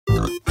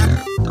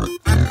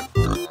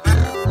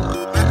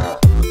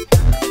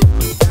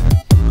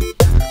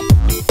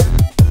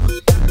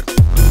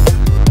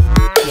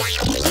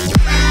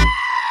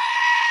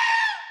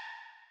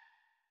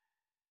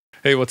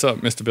Hey, what's up?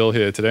 Mr. Bill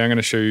here. Today I'm going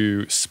to show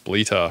you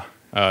Splitter.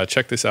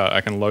 Check this out.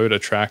 I can load a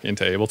track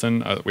into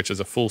Ableton, which is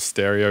a full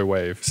stereo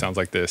wave. Sounds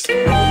like this.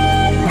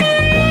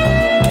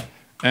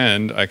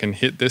 And I can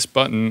hit this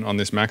button on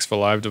this Max for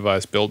Live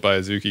device built by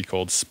Azuki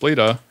called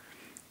Splitter,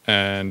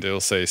 and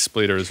it'll say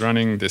Splitter is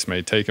running. This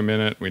may take a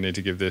minute. We need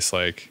to give this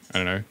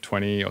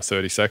 20 or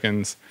 30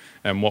 seconds.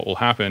 And what will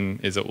happen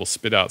is it will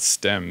spit out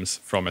stems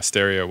from a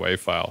stereo wave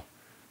file,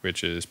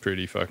 which is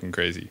pretty fucking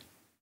crazy.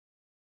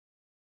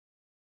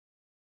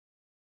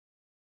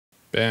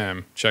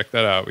 Bam, check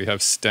that out. We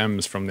have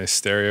stems from this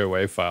stereo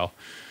wave file.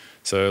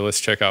 So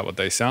let's check out what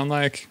they sound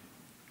like.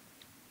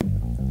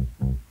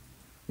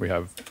 We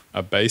have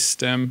a bass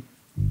stem.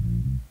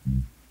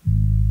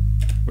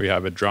 We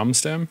have a drum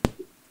stem.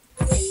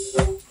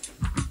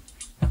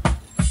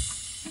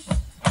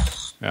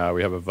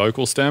 We have a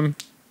vocal stem.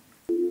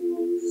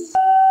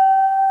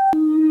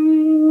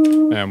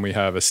 And we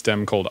have a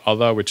stem called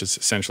Other, which is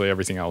essentially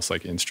everything else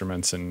like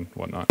instruments and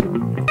whatnot.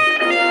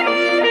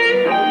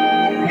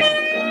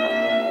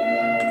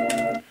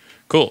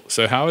 Cool.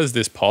 So how is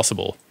this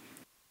possible?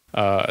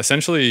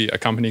 Essentially, a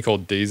company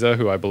called Deezer,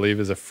 who I believe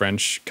is a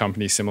French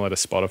company similar to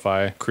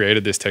Spotify,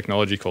 created this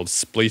technology called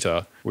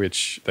Splitter,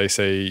 which they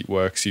say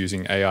works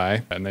using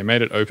AI. And they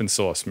made it open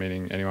source,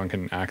 meaning anyone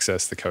can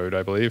access the code,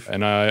 I believe.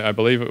 And I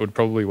believe it would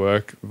probably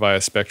work via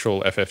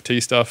spectral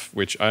FFT stuff,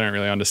 which I don't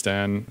really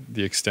understand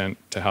the extent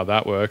to how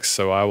that works.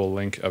 So I will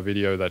link a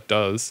video that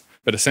does.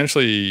 But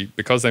essentially,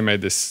 because they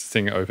made this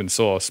thing open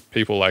source,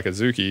 people like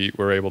Azuki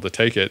were able to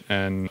take it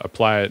and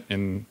apply it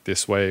in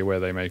this way where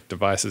they make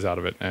devices out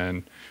of it.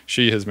 And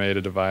she has made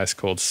a device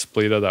called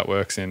Splitter that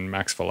works in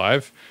Max for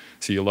Live.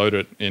 So you load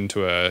it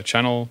into a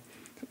channel,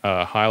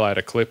 highlight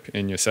a clip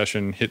in your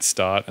session, hit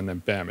start, and then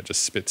bam, it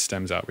just spits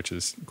stems out, which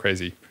is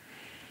crazy.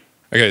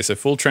 Okay, so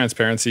full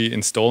transparency,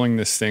 installing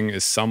this thing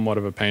is somewhat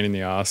of a pain in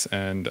the ass,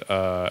 and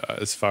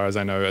as far as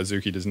I know,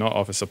 Azuki does not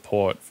offer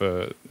support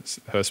for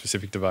her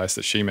specific device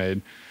that she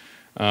made.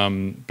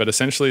 But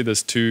essentially,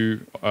 there's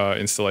two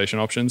installation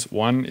options.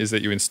 One is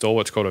that you install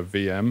what's called a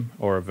VM,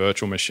 or a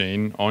virtual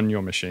machine, on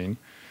your machine,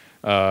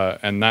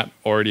 and that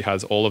already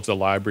has all of the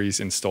libraries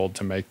installed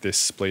to make this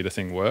splitter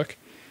thing work.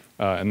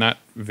 And that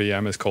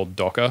VM is called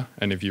Docker,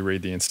 and if you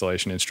read the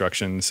installation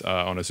instructions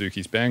on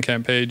Azuki's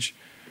Bandcamp page,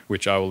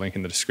 which I will link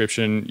in the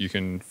description, you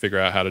can figure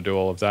out how to do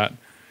all of that.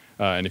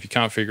 And if you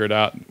can't figure it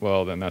out,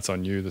 well, then that's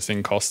on you. The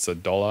thing costs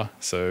 $1.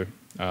 So,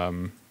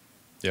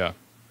 yeah, I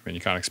mean,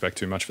 you can't expect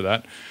too much for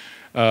that.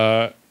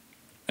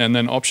 And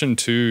then option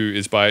 2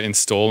 is by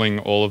installing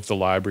all of the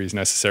libraries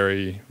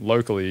necessary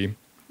locally,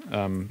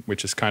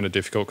 which is kind of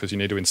difficult because you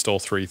need to install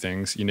 3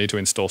 things. You need to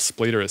install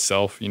Splitter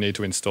itself. You need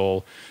to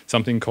install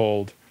something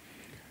called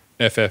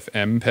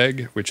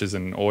FFmpeg, which is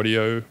an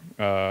audio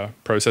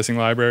processing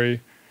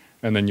library.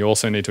 And then you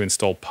also need to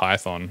install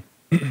Python,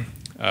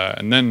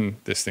 and then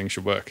this thing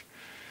should work.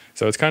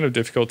 So it's kind of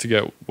difficult to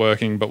get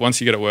working, but once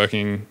you get it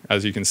working,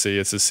 as you can see,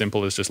 it's as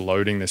simple as just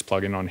loading this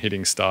plugin on,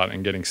 hitting start,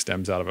 and getting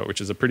stems out of it,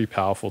 which is a pretty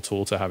powerful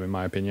tool to have, in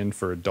my opinion,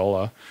 for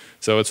 $1.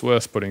 So it's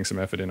worth putting some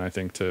effort in, I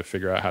think, to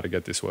figure out how to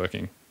get this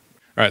working.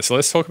 All right, so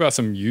let's talk about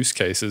some use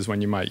cases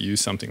when you might use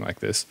something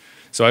like this.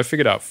 So I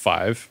figured out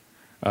 5,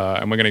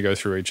 and we're going to go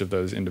through each of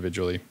those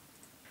individually.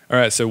 All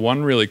right, so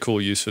one really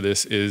cool use for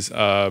this is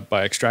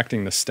by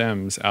extracting the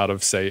stems out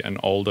of, say, an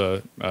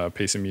older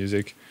piece of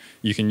music.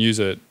 You can use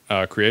it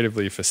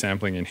creatively for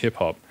sampling in hip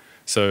hop.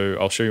 So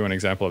I'll show you an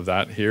example of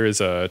that. Here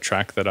is a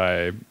track that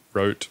I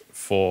wrote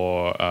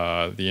for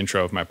the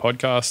intro of my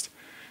podcast,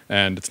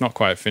 and it's not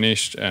quite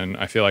finished, and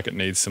I feel like it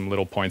needs some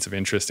little points of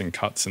interest and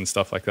cuts and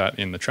stuff like that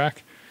in the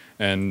track,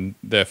 and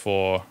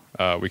therefore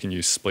we can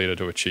use Splitter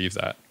to achieve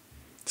that.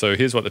 So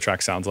here's what the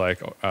track sounds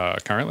like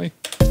currently.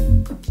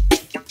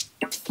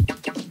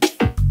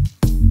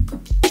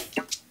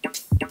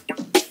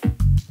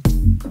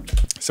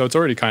 So it's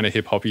already kind of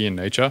hip-hoppy in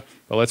nature,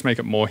 but let's make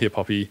it more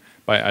hip-hoppy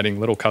by adding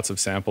little cuts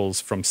of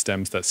samples from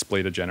stems that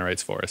Splitter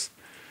generates for us.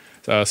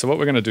 So what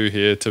we're going to do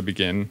here to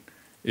begin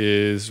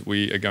is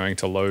we are going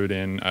to load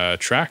in a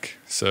track.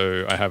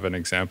 So I have an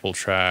example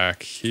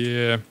track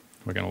here.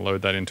 We're going to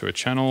load that into a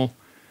channel.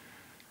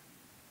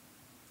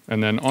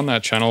 And then on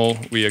that channel,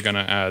 we are going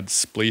to add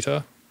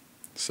Splitter.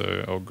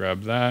 So I'll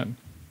grab that.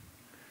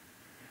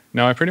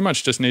 Now I pretty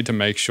much just need to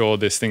make sure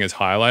this thing is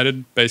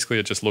highlighted. Basically,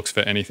 it just looks for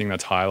anything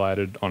that's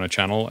highlighted on a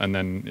channel, and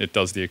then it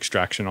does the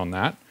extraction on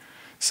that.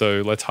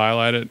 So let's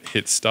highlight it,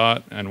 hit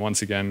start, and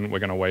once again, we're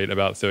going to wait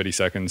about 30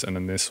 seconds, and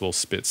then this will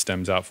spit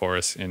stems out for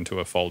us into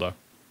a folder.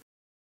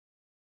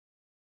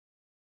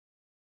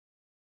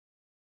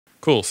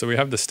 Cool, so we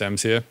have the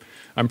stems here.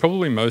 I'm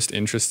probably most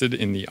interested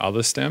in the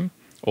other stem,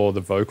 or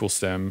the vocal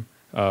stem,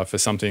 for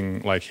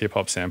something like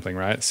hip-hop sampling,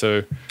 right?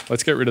 So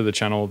let's get rid of the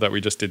channel that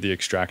we just did the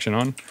extraction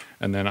on,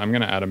 and then I'm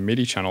going to add a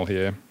MIDI channel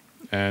here,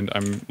 and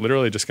I'm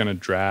literally just going to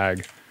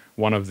drag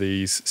one of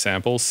these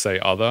samples, say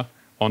Other,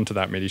 onto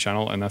that MIDI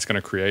channel, and that's going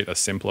to create a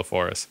simpler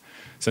for us.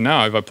 So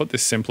now if I put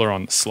this simpler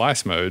on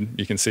slice mode,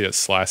 you can see it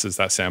slices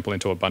that sample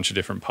into a bunch of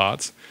different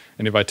parts,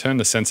 and if I turn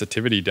the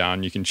sensitivity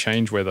down, you can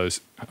change where those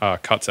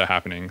cuts are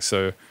happening.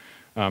 So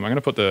I'm going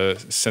to put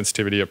the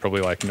sensitivity at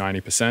probably like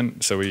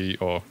 90%. So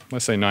or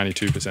let's say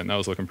 92%. That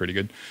was looking pretty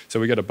good.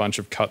 So we get a bunch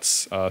of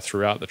cuts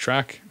throughout the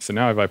track. So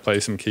now if I play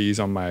some keys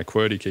on my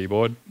QWERTY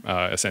keyboard,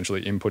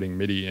 essentially inputting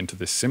MIDI into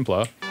this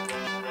simpler,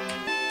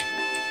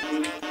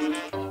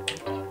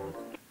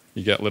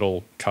 you get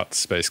little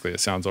cuts, basically. It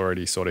sounds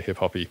already sort of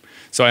hip-hoppy.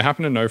 So I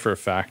happen to know for a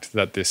fact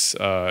that this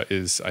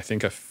is, I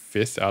think, a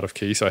fifth out of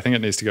key. So I think it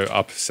needs to go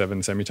up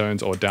 7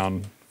 semitones or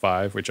down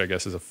 5, which I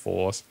guess is a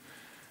fourth.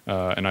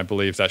 And I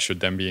believe that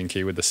should then be in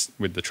key with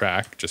the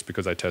track, just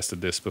because I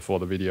tested this before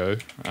the video.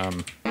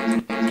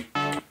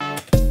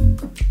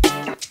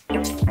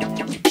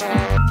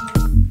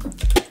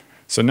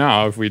 So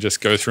now if we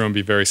just go through and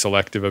be very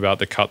selective about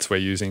the cuts we're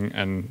using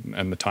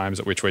and the times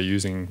at which we're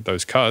using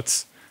those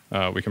cuts,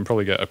 we can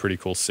probably get a pretty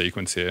cool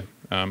sequence here.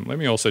 Let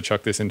me also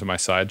chuck this into my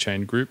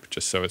sidechain group,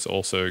 just so it's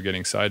also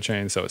getting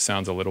sidechained, so it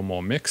sounds a little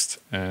more mixed,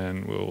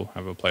 and we'll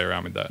have a play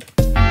around with that.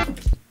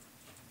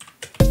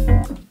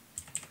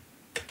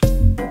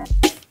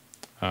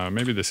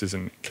 Maybe this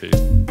isn't key.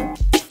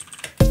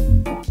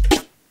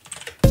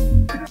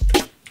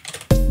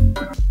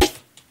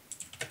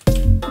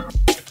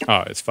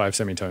 Ah, it's 5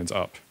 semitones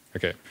up.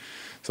 Okay,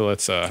 so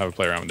let's have a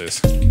play around with this.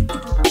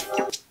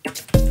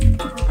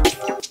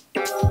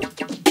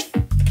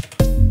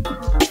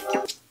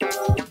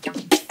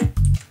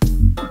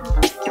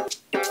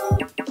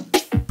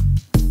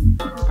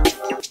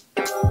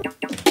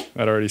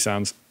 That already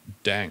sounds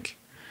dank.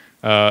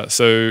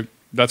 So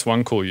that's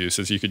one cool use,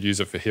 is you could use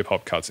it for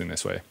hip-hop cuts in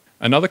this way.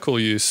 Another cool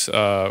use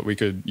we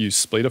could use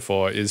Splitter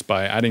for is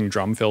by adding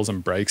drum fills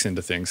and breaks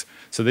into things.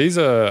 So there's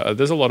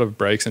a lot of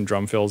breaks and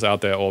drum fills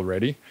out there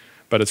already,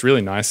 but it's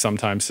really nice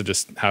sometimes to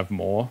just have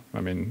more.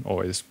 I mean,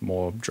 always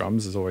more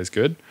drums is always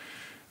good.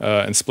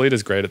 And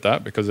Splitter's great at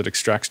that because it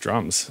extracts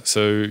drums.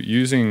 So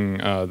using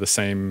the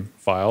same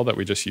file that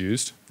we just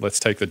used, let's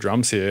take the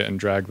drums here and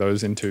drag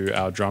those into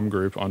our drum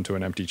group onto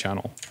an empty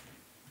channel.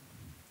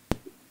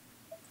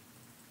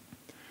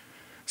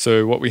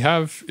 So what we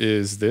have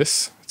is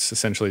this. It's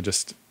essentially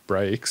just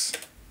breaks.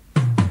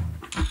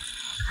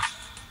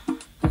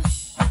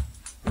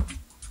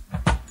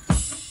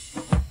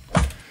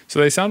 So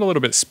they sound a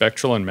little bit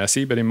spectral and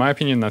messy, but in my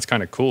opinion, that's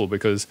kind of cool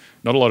because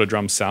not a lot of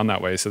drums sound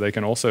that way. So they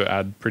can also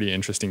add pretty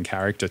interesting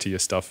character to your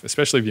stuff,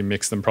 especially if you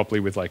mix them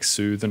properly with like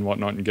Soothe and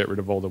whatnot and get rid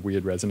of all the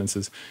weird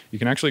resonances. You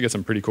can actually get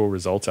some pretty cool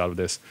results out of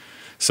this.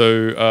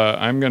 So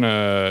I'm going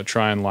to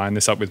try and line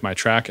this up with my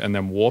track and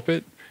then warp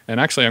it. And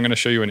actually, I'm going to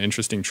show you an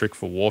interesting trick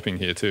for warping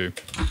here too.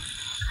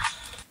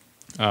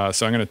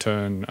 So I'm going to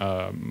turn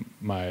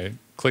my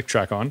click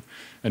track on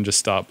and just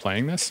start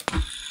playing this.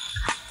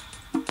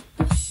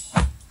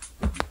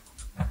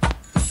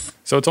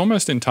 So it's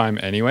almost in time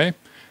anyway.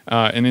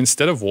 And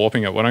instead of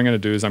warping it, what I'm going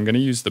to do is I'm going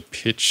to use the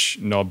pitch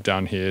knob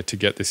down here to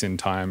get this in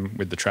time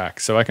with the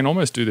track. So I can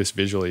almost do this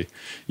visually.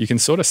 You can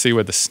sort of see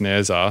where the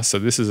snares are. So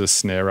this is a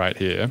snare right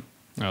here.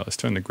 Let's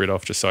turn the grid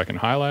off just so I can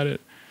highlight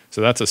it. So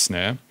that's a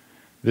snare.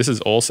 This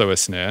is also a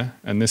snare,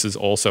 and this is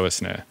also a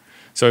snare.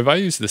 So if I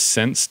use the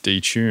Sense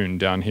detune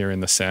down here in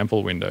the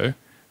sample window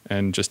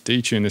and just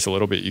detune this a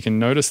little bit, you can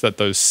notice that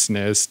those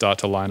snares start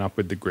to line up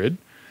with the grid.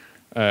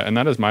 And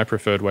that is my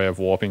preferred way of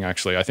warping,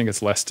 actually. I think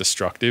it's less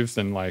destructive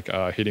than like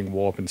hitting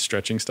warp and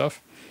stretching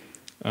stuff.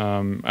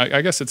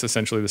 I guess it's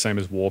essentially the same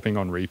as warping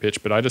on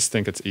repitch, but I just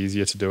think it's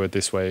easier to do it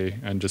this way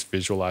and just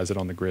visualize it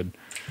on the grid.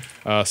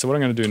 So what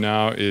I'm going to do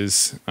now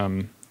is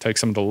take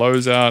some of the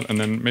lows out, and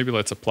then maybe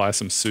let's apply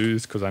some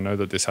Soothe, because I know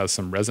that this has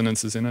some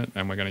resonances in it,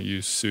 and we're going to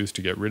use Soothe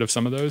to get rid of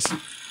some of those.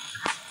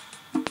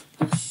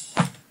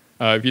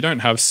 If you don't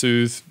have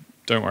Soothe,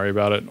 don't worry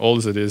about it. All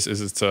it is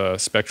it's a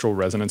spectral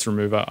resonance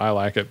remover. I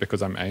like it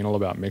because I'm anal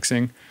about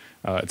mixing.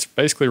 It's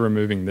basically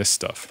removing this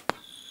stuff.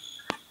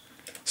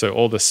 So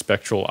all the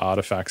spectral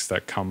artifacts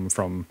that come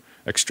from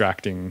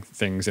extracting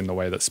things in the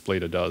way that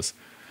Splitter does.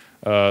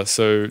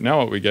 So now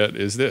what we get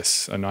is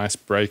this, a nice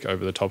break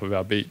over the top of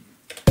our beat.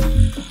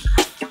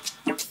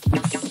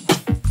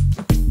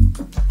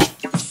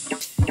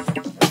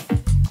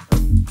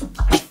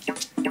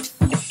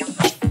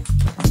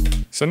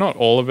 So not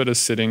all of it is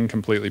sitting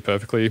completely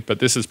perfectly, but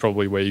this is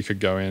probably where you could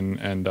go in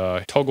and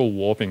toggle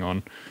warping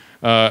on.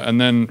 And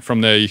then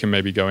from there you can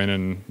maybe go in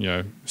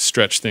and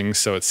stretch things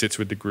so it sits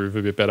with the groove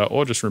a bit better,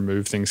 or just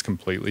remove things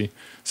completely.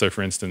 So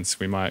for instance,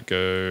 we might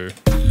go...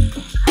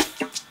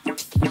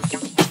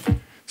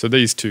 So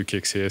these two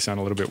kicks here sound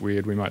a little bit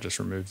weird. We might just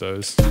remove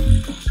those.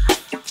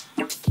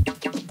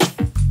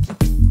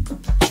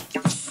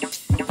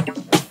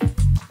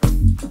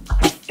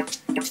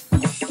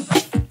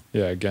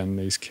 Yeah, again,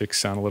 these kicks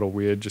sound a little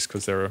weird just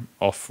because they're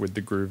off with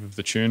the groove of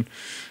the tune.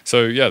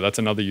 So yeah, that's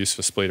another use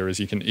for Splitter, is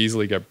you can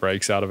easily get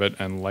breaks out of it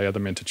and layer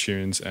them into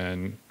tunes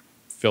and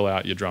fill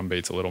out your drum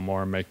beats a little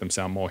more and make them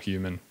sound more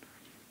human.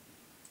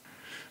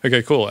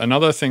 Okay, cool.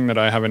 Another thing that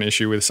I have an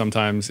issue with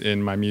sometimes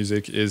in my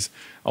music is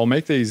I'll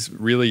make these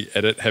really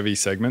edit-heavy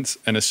segments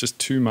and it's just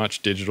too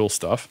much digital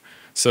stuff.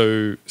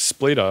 So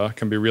Splitter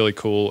can be really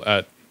cool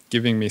at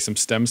giving me some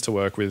stems to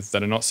work with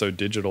that are not so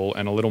digital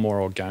and a little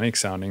more organic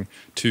sounding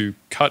to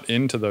cut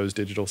into those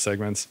digital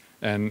segments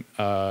and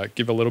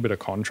give a little bit of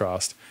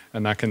contrast.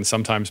 And that can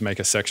sometimes make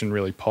a section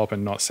really pop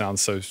and not sound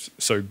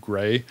so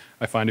gray.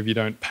 I find if you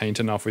don't paint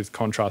enough with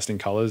contrasting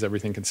colors,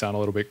 everything can sound a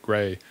little bit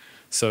gray.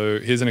 So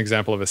here's an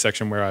example of a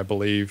section where I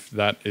believe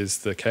that is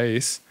the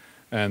case,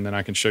 and then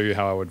I can show you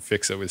how I would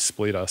fix it with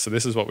Splitter. So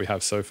this is what we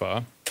have so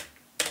far.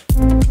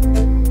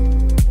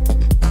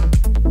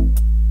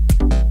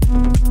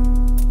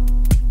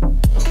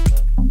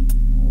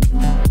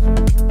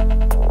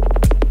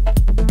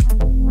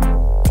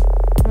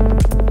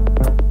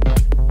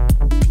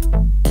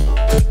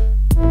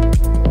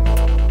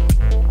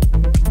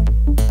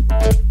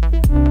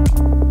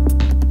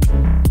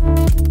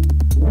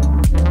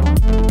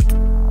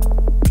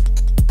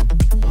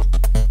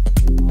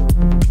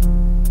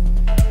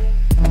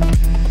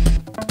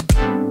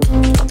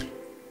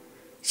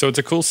 So it's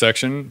a cool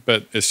section,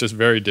 but it's just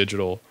very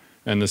digital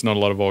and there's not a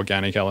lot of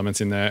organic elements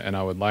in there, and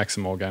I would like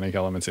some organic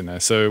elements in there.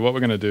 So what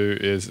we're going to do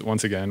is,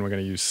 once again, we're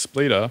going to use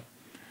Splitter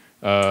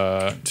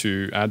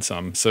to add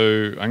some.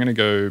 So I'm going to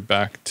go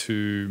back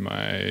to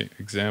my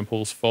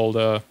examples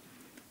folder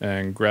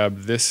and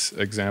grab this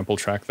example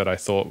track that I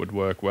thought would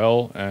work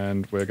well,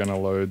 and we're going to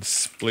load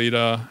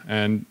Splitter.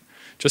 And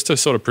just to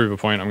sort of prove a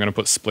point, I'm going to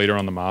put Splitter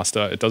on the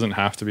master. It doesn't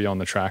have to be on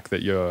the track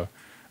that you're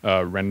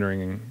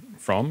rendering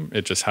from.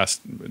 It just has,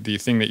 the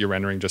thing that you're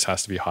rendering just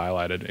has to be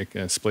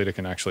highlighted. Splitter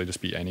can actually just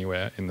be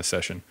anywhere in the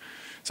session.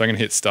 So I'm going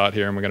to hit start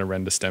here, and we're going to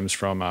render stems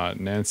from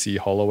Nancy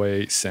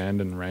Holloway,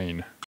 Sand and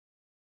Rain.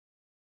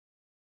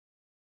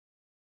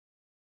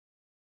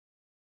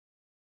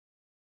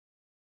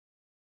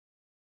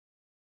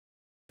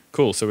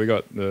 Cool, so we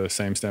got the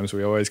same stems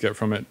we always get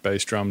from it: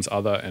 bass, drums,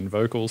 other, and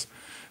vocals.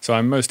 So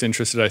I'm most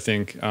interested, I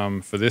think,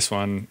 for this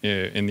one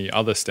in the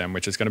other stem,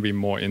 which is going to be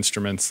more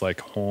instruments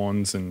like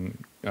horns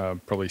and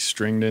probably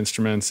stringed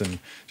instruments and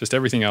just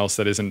everything else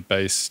that isn't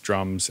bass,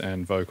 drums,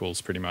 and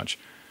vocals pretty much.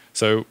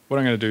 So what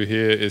I'm going to do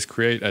here is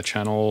create a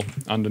channel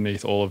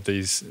underneath all of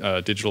these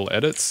digital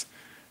edits,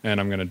 and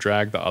I'm going to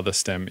drag the other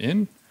stem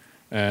in.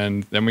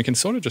 And then we can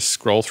sort of just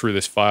scroll through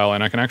this file,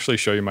 and I can actually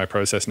show you my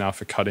process now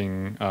for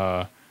cutting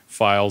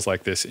files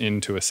like this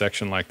into a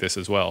section like this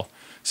as well.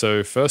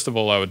 So first of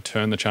all, I would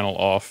turn the channel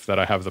off that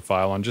I have the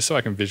file on, just so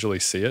I can visually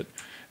see it.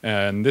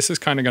 And this is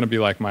kind of going to be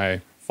like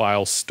my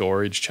file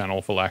storage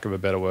channel, for lack of a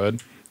better word.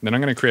 And then I'm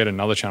going to create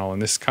another channel,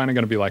 and this is kind of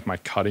going to be like my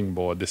cutting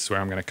board. This is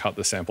where I'm going to cut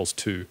the samples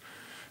to.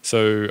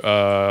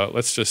 So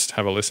let's just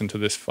have a listen to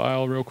this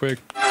file real quick.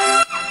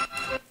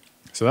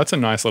 So that's a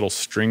nice little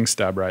string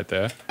stab right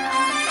there.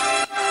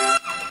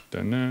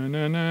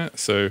 Da-na-na-na.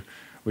 So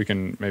we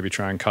can maybe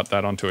try and cut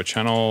that onto a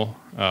channel,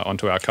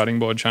 onto our cutting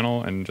board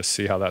channel, and just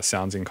see how that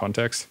sounds in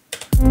context.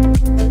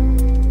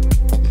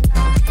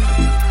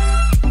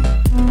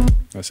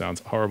 That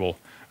sounds horrible.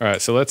 All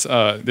right, so let's,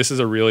 this is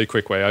a really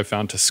quick way I've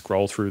found to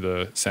scroll through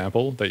the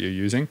sample that you're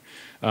using.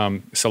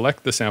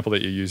 Select the sample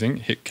that you're using,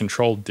 hit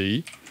Control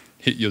D,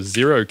 hit your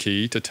 0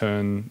 key to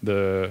turn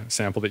the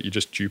sample that you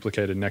just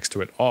duplicated next to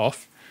it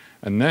off.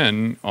 And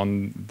then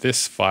on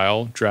this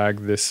file,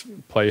 drag this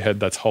playhead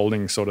that's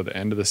holding sort of the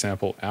end of the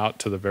sample out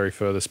to the very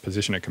furthest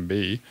position it can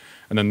be.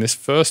 And then this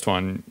first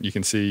one, you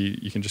can see,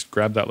 you can just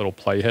grab that little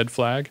playhead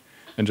flag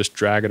and just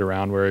drag it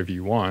around wherever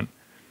you want.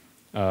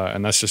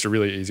 And that's just a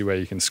really easy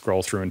way you can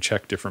scroll through and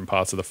check different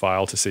parts of the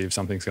file to see if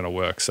something's going to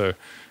work. So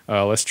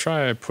let's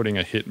try putting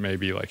a hit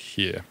maybe like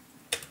here.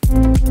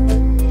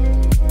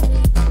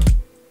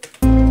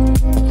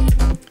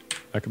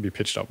 That could be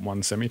pitched up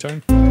 1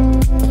 semitone.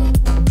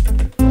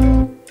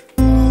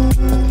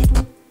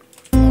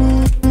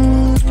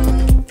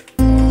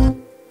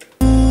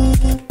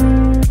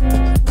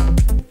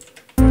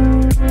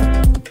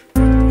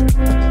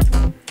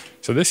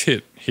 So this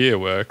hit here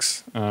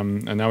works,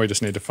 and now we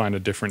just need to find a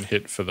different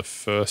hit for the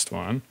first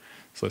one.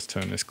 So let's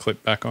turn this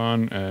clip back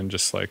on and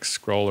just like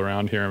scroll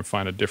around here and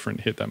find a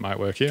different hit that might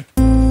work here.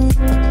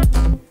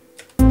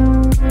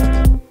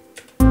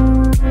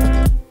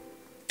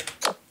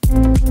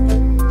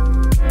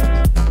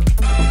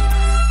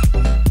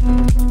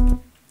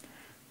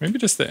 Maybe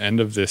just the end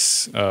of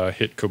this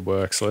hit could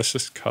work, so let's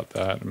just cut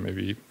that and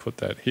maybe put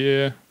that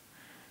here.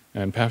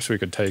 And perhaps we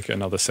could take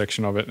another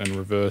section of it and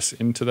reverse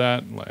into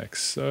that, like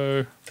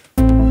so.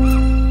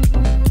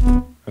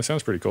 That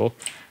sounds pretty cool.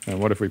 And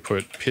what if we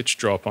put pitch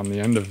drop on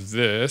the end of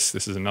this?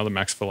 This is another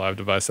Max for Live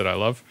device that I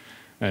love.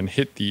 And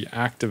hit the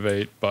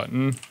activate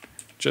button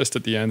just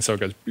at the end so it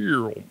goes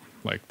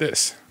like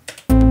this.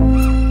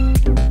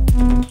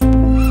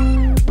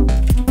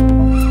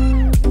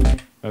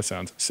 That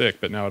sounds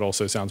sick, but now it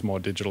also sounds more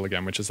digital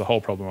again, which is the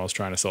whole problem I was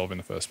trying to solve in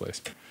the first place.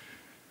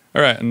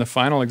 All right, and the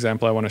final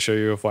example I want to show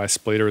you of why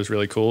Splitter is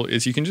really cool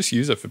is you can just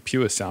use it for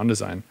pure sound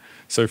design.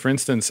 So for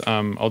instance,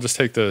 I'll just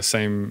take the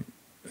same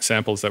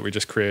samples that we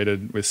just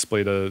created with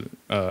Splitter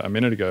a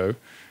minute ago,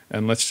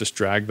 and let's just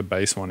drag the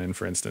bass one in,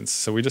 for instance.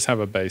 So we just have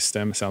a bass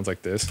stem, sounds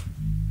like this.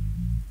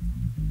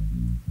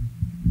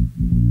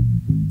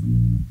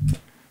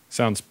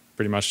 Sounds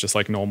pretty much just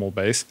like normal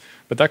bass,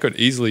 but that could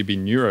easily be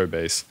neuro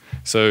bass.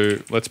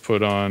 So let's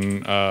put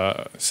on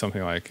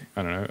something like,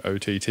 I don't know,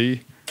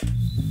 OTT.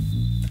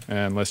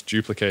 And let's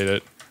duplicate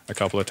it a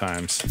couple of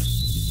times.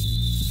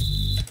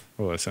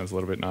 Oh, that sounds a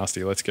little bit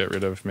nasty. Let's get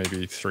rid of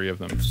maybe 3 of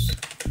them.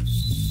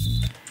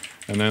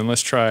 And then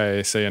let's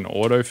try, say, an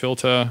auto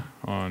filter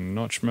on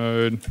notch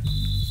mode.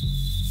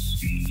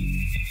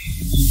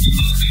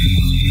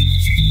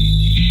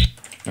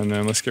 And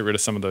then let's get rid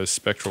of some of those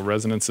spectral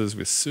resonances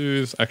with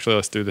Soothe. Actually,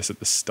 let's do this at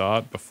the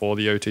start before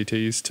the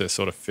OTTs to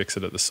sort of fix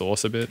it at the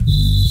source a bit.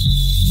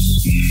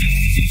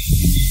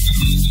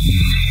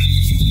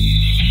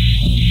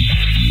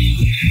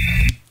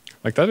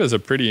 Like, that is a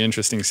pretty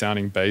interesting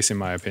sounding bass in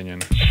my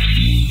opinion.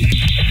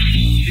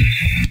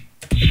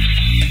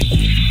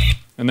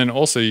 And then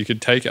also you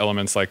could take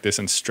elements like this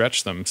and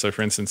stretch them. So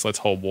for instance, let's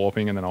hold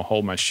warping, and then I'll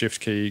hold my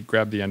shift key,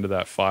 grab the end of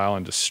that file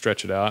and just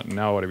stretch it out. And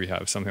now what do we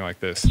have? Something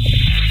like this.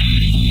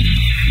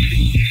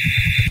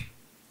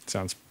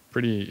 Sounds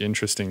pretty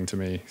interesting to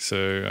me.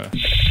 So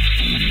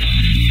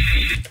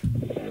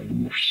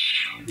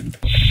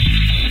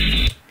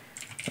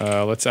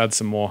let's add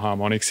some more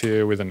harmonics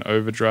here with an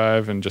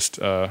overdrive and just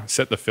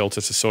set the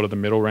filter to sort of the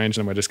middle range,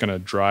 and we're just going to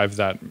drive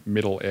that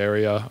middle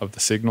area of the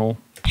signal.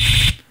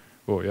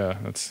 Oh yeah,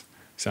 that's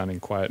sounding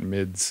quiet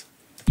mids.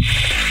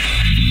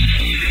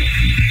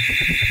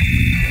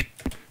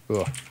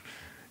 Ugh.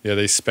 Yeah,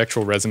 these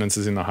spectral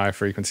resonances in the high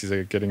frequencies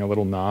are getting a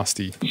little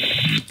nasty.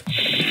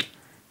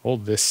 All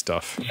this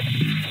stuff.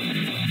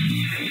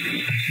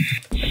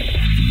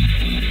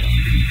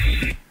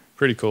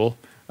 Pretty cool.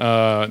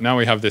 Now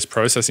we have this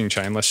processing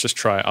chain. Let's just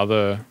try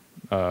other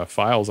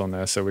files on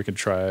there. So we could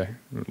try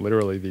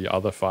literally the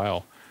other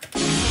file.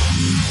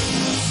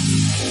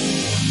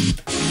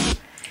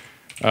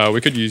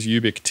 We could use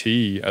Ubiq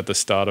T at the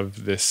start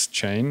of this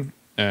chain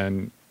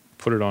and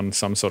put it on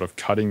some sort of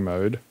cutting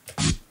mode.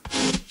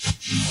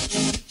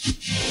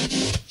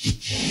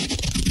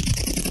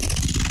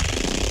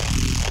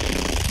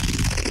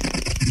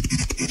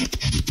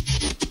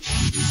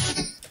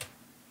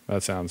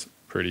 That sounds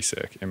pretty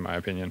sick, in my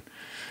opinion.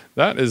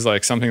 That is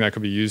like something that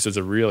could be used as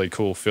a really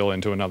cool fill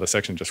into another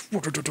section, just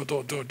and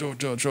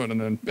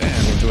then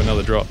bam, into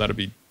another drop. That'd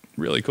be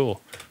really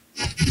cool.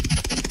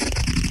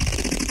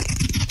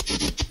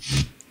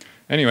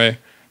 Anyway,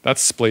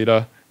 that's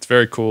Splitter. It's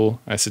very cool.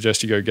 I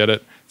suggest you go get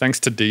it. Thanks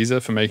to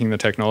Deezer for making the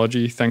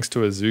technology. Thanks to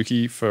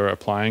Azuki for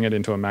applying it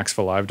into a Max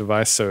for Live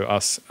device so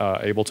us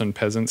Ableton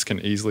peasants can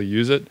easily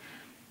use it.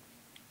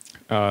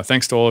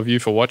 Thanks to all of you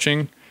for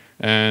watching.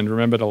 And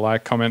remember to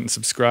like, comment, and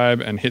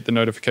subscribe, and hit the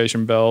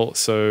notification bell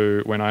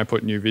so when I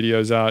put new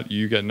videos out,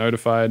 you get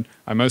notified.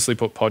 I mostly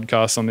put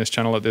podcasts on this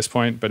channel at this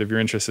point, but if you're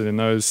interested in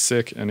those,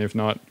 sick. And if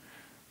not,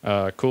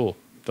 cool.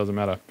 Doesn't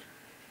matter.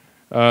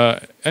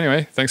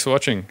 Anyway, thanks for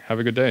watching. Have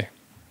a good day.